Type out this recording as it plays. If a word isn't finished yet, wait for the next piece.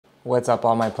What's up,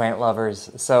 all my plant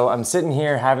lovers? So I'm sitting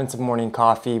here having some morning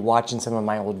coffee, watching some of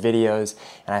my old videos,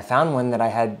 and I found one that I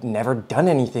had never done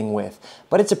anything with,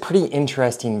 but it's a pretty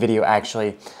interesting video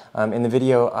actually. In the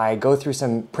video, I go through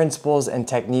some principles and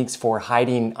techniques for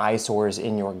hiding eyesores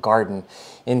in your garden.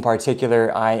 In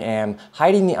particular, I am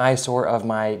hiding the eyesore of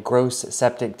my gross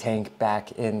septic tank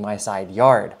back in my side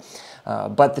yard.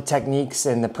 But the techniques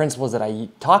and the principles that I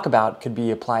talk about could be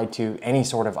applied to any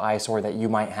sort of eyesore that you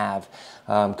might have.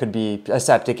 Could be a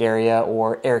septic area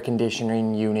or air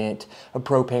conditioning unit, a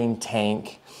propane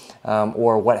tank,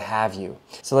 or what have you.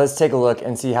 So let's take a look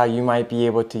and see how you might be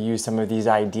able to use some of these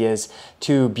ideas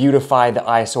to beautify the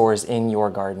eyesores in your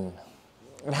garden.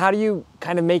 And how do you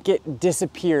kind of make it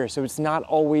disappear so it's not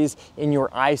always in your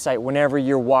eyesight whenever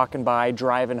you're walking by,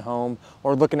 driving home,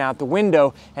 or looking out the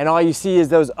window and all you see is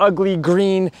those ugly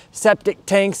green septic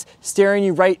tanks staring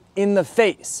you right in the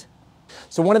face?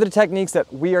 So one of the techniques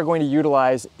that we are going to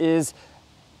utilize is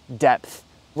depth.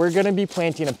 We're going to be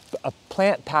planting a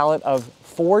plant palette of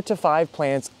 4 to 5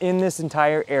 plants in this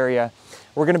entire area.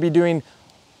 We're going to be doing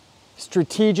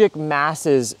strategic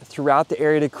masses throughout the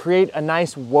area to create a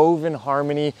nice woven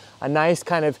harmony, a nice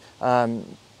kind of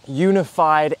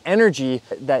unified energy.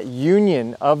 That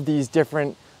union of these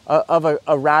different, of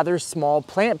a rather small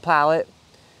plant palette,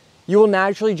 you will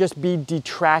naturally just be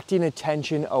detracting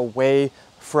attention away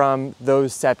from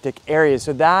those septic areas.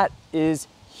 So that is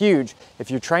huge. If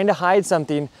you're trying to hide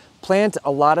something, plant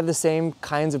a lot of the same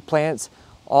kinds of plants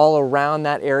all around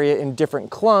that area in different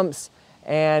clumps,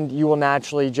 and you will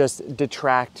naturally just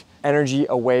detract energy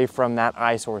away from that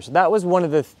eyesore. So that was one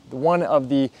of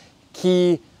the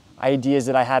key ideas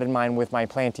that I had in mind with my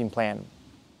planting plan.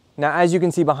 Now, as you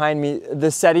can see behind me,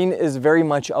 the setting is very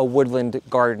much a woodland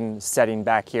garden setting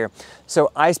back here.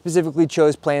 So I specifically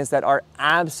chose plants that are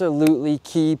absolutely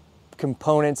key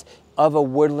components of a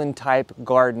woodland type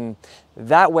garden.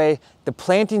 That way, the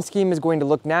planting scheme is going to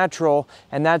look natural,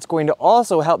 and that's going to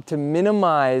also help to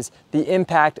minimize the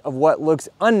impact of what looks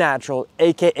unnatural,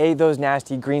 AKA those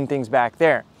nasty green things back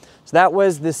there. So that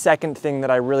was the second thing that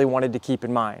I really wanted to keep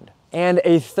in mind. And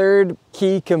a third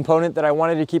key component that I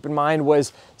wanted to keep in mind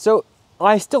was, so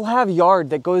I still have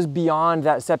yard that goes beyond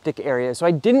that septic area. So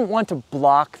I didn't want to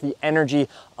block the energy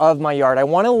of my yard. I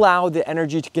want to allow the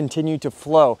energy to continue to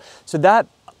flow. So that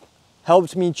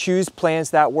helped me choose plants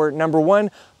that were, number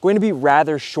one, going to be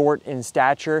rather short in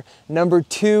stature. Number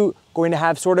two, going to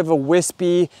have sort of a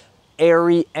wispy,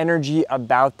 airy energy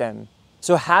about them.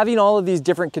 So having all of these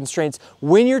different constraints,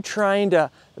 when you're trying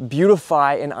to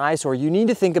beautify an eyesore, you need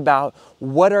to think about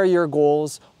what are your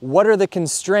goals, what are the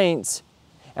constraints,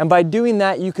 and by doing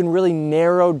that, you can really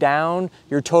narrow down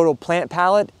your total plant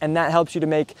palette, and that helps you to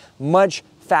make much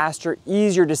faster,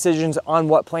 easier decisions on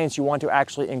what plants you want to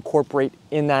actually incorporate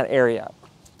in that area.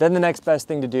 Then the next best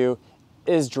thing to do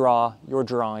is draw your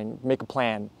drawing, make a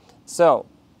plan. So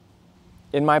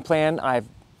in my plan, I've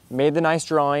made the nice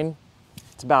drawing.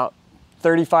 It's about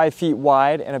 35 feet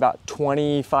wide and about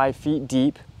 25 feet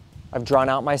deep. I've drawn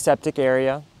out my septic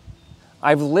area.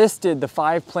 I've listed the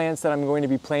 5 plants that I'm going to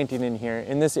be planting in here.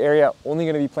 In this area, only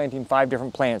going to be planting 5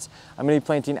 different plants. I'm going to be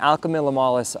planting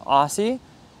Alchemillamalis ossi,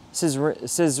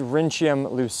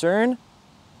 Syrinchium lucerne,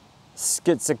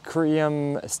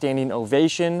 Schizocrium standing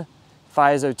ovation,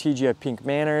 Physotegia pink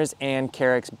manners, and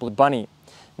Carex blue bunny.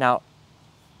 Now,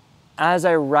 as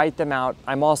I write them out,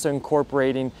 I'm also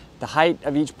incorporating the height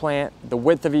of each plant, the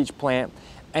width of each plant,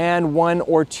 and 1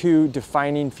 or 2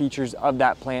 defining features of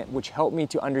that plant, which help me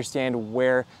to understand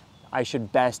where I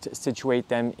should best situate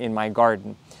them in my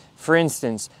garden. For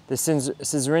instance, the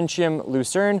Syrinchium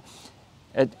lucerne,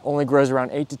 it only grows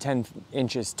around 8 to 10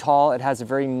 inches tall. It has a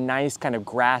very nice kind of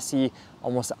grassy,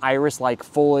 almost iris-like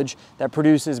foliage that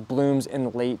produces blooms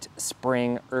in late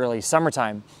spring, early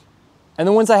summertime. And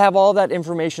then once I have all that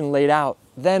information laid out,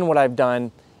 then what I've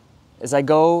done is I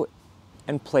go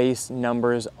and place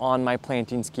numbers on my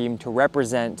planting scheme to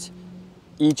represent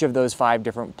each of those 5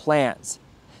 different plants.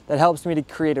 That helps me to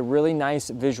create a really nice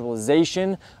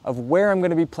visualization of where I'm going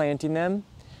to be planting them,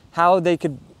 how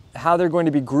they're going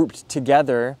to be grouped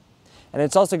together, and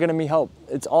it's also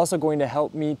going to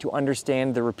help me to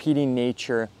understand the repeating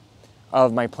nature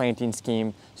of my planting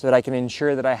scheme so that I can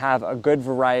ensure that I have a good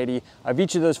variety of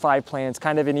each of those 5 plants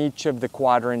kind of in each of the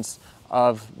quadrants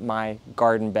of my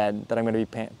garden bed that I'm going to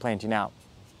be planting out.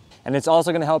 And it's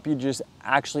also going to help you just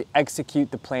actually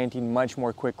execute the planting much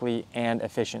more quickly and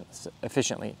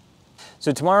efficiently.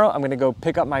 So tomorrow I'm going to go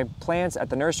pick up my plants at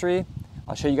the nursery.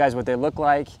 I'll show you guys what they look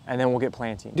like, and then we'll get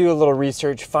planting. Do a little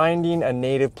research, finding a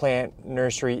native plant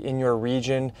nursery in your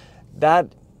region. That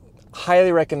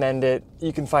Highly recommend it.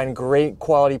 You can find great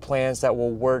quality plants that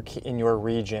will work in your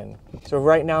region. So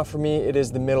right now for me, it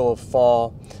is the middle of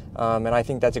fall, and I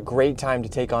think that's a great time to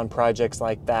take on projects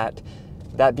like that.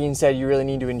 That being said, you really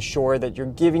need to ensure that you're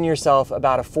giving yourself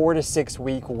about a 4 to 6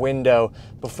 week window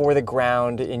before the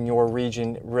ground in your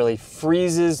region really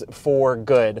freezes for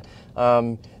good.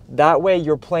 That way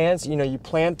your plants, you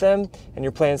plant them and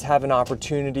your plants have an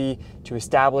opportunity to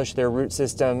establish their root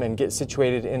system and get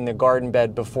situated in the garden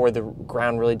bed before the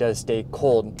ground really does stay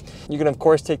cold. You can of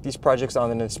course take these projects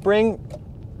on in the spring,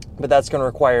 but that's going to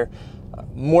require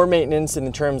more maintenance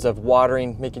in terms of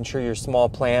watering, making sure your small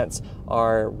plants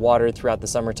are watered throughout the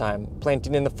summertime.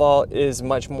 Planting in the fall is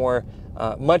much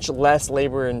less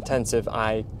labor intensive,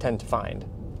 I tend to find.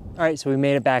 All right, so we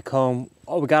made it back home.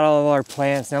 Oh, we got all of our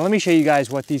plants. Now let me show you guys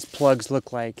what these plugs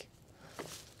look like.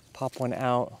 Pop one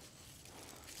out.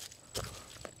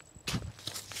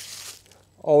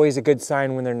 Always a good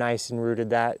sign when they're nice and rooted.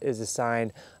 That is a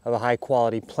sign of a high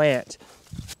quality plant.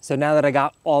 So now that I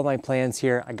got all my plants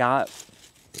here, I got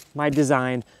my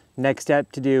design. Next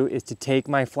step to do is to take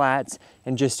my flats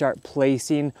and just start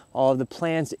placing all of the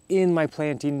plants in my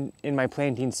planting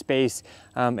space,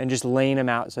 and just laying them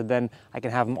out, so then I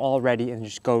can have them all ready and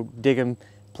just go dig them,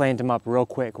 plant them up real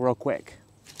quick.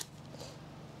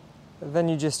 Then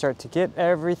you just start to get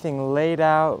everything laid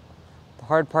out. The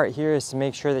hard part here is to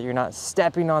make sure that you're not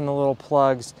stepping on the little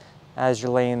plugs as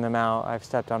you're laying them out. I've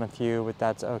stepped on a few, but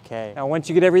that's okay. Now, once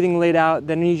you get everything laid out,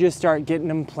 then you just start getting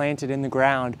them planted in the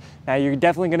ground. Now, you're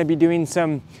definitely gonna be doing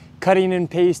some cutting and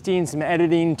pasting, some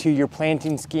editing to your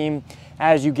planting scheme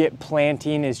as you get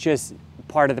planting. It's just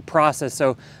part of the process.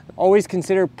 So always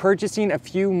consider purchasing a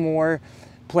few more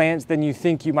plants than you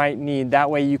think you might need. That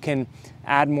way you can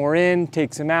add more in,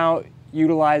 take some out,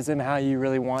 utilize them how you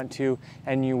really want to,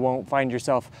 and you won't find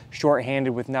yourself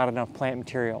short-handed with not enough plant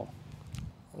material.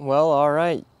 Well, all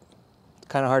right,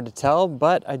 kind of hard to tell,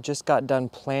 but I just got done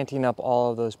planting up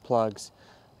all of those plugs.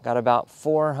 Got about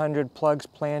 400 plugs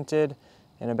planted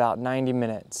in about 90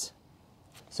 minutes.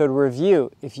 So to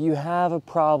review, if you have a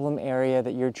problem area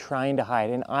that you're trying to hide,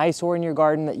 an eyesore in your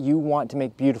garden that you want to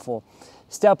make beautiful,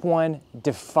 step one,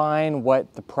 define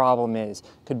what the problem is.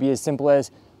 Could be as simple as,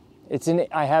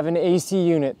 I have an AC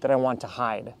unit that I want to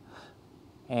hide,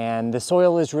 and the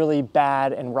soil is really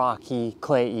bad and rocky,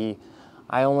 clayey.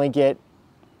 I only get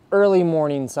early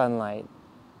morning sunlight.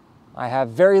 I have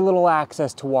very little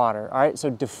access to water. All right, so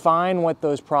define what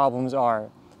those problems are.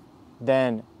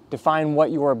 Then define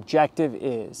what your objective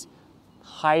is.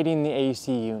 Hiding the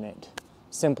AC unit.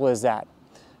 Simple as that.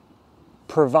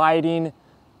 Providing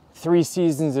 3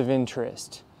 seasons of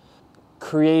interest.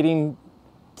 Creating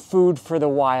food for the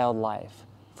wildlife,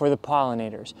 for the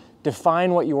pollinators.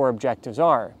 Define what your objectives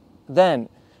are. Then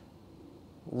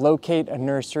locate a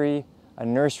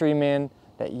nurseryman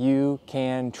that you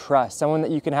can trust, someone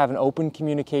that you can have an open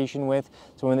communication with,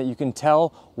 someone that you can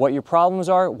tell what your problems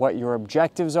are, what your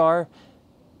objectives are,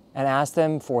 and ask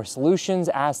them for solutions,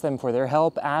 ask them for their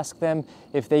help, ask them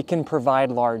if they can provide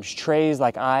large trays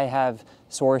like I have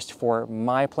sourced for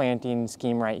my planting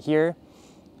scheme right here.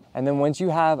 And then once you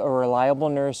have a reliable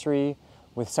nursery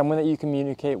with someone that you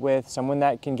communicate with, someone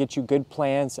that can get you good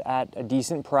plants at a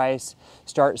decent price,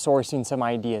 start sourcing some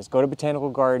ideas. Go to botanical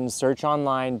gardens, search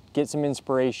online, get some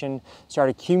inspiration, start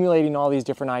accumulating all these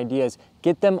different ideas,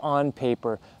 get them on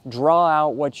paper, draw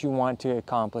out what you want to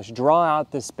accomplish, draw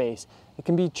out the space. It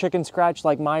can be chicken scratch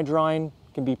like my drawing,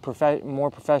 it can be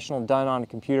more professional done on a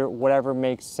computer, whatever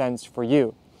makes sense for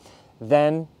you.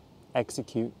 Then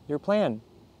execute your plan.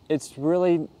 It's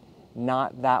really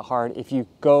not that hard if you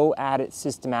go at it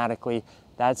systematically.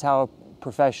 That's how a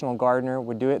professional gardener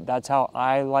would do it. That's how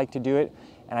I like to do it.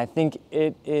 And I think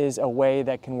it is a way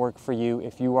that can work for you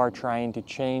if you are trying to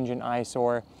change an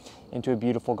eyesore into a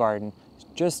beautiful garden.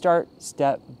 Just start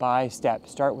step by step.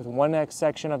 Start with one next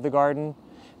section of the garden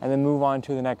and then move on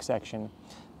to the next section.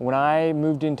 When I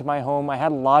moved into my home, I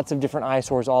had lots of different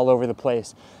eyesores all over the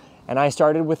place. And I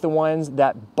started with the ones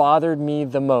that bothered me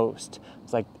the most.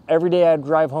 It's like every day I'd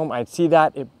drive home, I'd see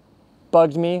that, it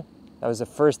bugged me. That was the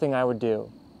first thing I would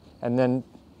do. And then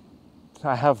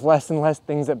I have less and less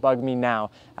things that bug me now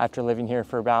after living here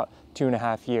for about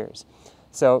 2.5 years.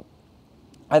 So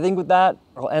I think with that,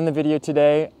 I'll end the video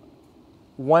today.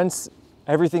 Once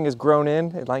everything is grown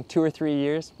in like 2 or 3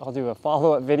 years, I'll do a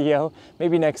follow-up video.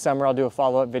 Maybe next summer I'll do a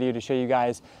follow-up video to show you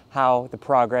guys how the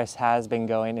progress has been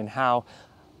going and how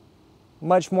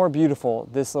much more beautiful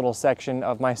this little section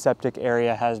of my septic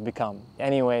area has become.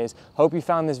 Anyways, hope you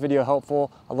found this video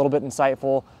helpful, a little bit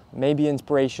insightful, maybe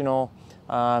inspirational,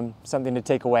 something to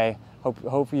take away.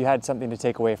 Hope you had something to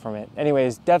take away from it.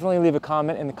 Anyways, definitely leave a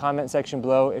comment in the comment section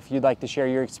below if you'd like to share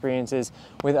your experiences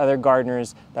with other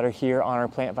gardeners that are here on our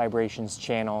Plant Vibrations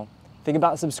channel. Think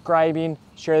about subscribing,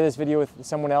 share this video with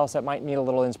someone else that might need a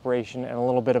little inspiration and a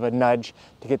little bit of a nudge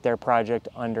to get their project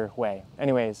underway.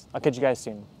 Anyways, I'll catch you guys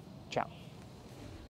soon. Ciao.